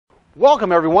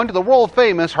Welcome everyone to the world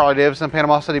famous Harley-Davidson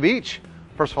Panama City Beach.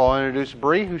 First of all, I'll introduce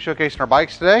Bree, who's showcasing our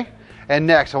bikes today. And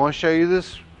next, I want to show you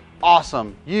this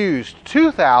awesome used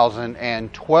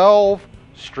 2012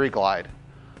 Street Glide.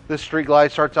 This Street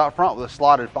Glide starts out front with a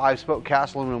slotted 5-spoke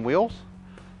cast aluminum wheels.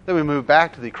 Then we move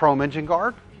back to the chrome engine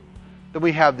guard. Then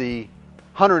we have the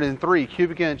 103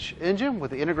 cubic inch engine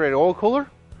with the integrated oil cooler.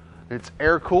 It's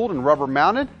air cooled and rubber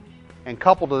mounted. And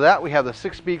coupled to that, we have the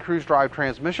 6-speed cruise drive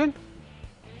transmission.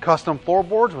 Custom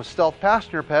floorboards with stealth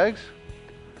passenger pegs.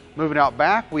 Moving out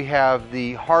back, we have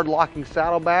the hard locking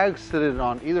saddlebags seated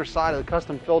on either side of the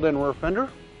custom filled in rear fender.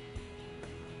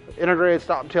 Integrated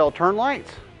stop tail turn lights,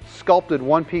 sculpted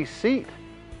one-piece seat.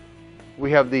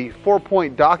 We have the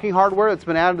 4-point docking hardware that's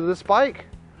been added to this bike.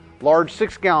 Large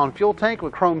 6-gallon fuel tank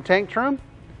with chrome tank trim.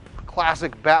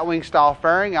 Classic Batwing style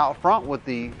fairing out front with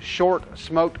the short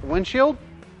smoked windshield.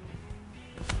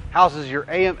 Houses your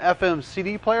AM FM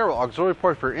CD player with auxiliary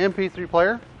port for your MP3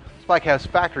 player. This bike has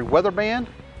factory weather band,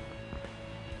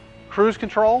 cruise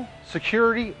control,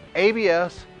 security,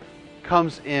 ABS,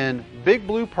 comes in big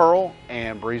blue pearl,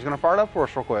 and Bree's gonna fire it up for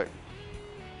us real quick.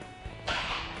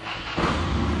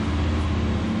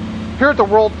 Here at the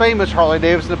world famous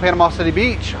Harley-Davidson Panama City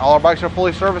Beach, all our bikes are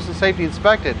fully serviced and safety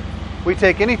inspected. We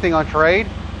take anything on trade,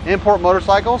 import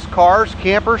motorcycles, cars,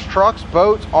 campers, trucks,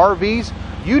 boats, RVs,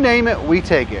 you name it, we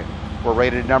take it. We're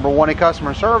rated #1 in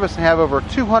customer service and have over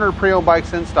 200 pre-owned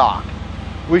bikes in stock.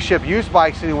 We ship used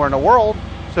bikes anywhere in the world,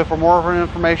 so for more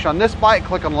information on this bike,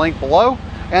 click on the link below.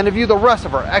 And to view the rest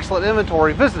of our excellent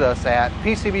inventory, visit us at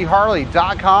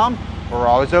pcbharley.com. We're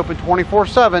always open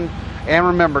 24/7. And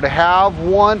remember to have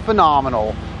one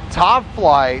phenomenal, top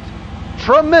flight,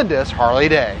 tremendous Harley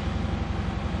day.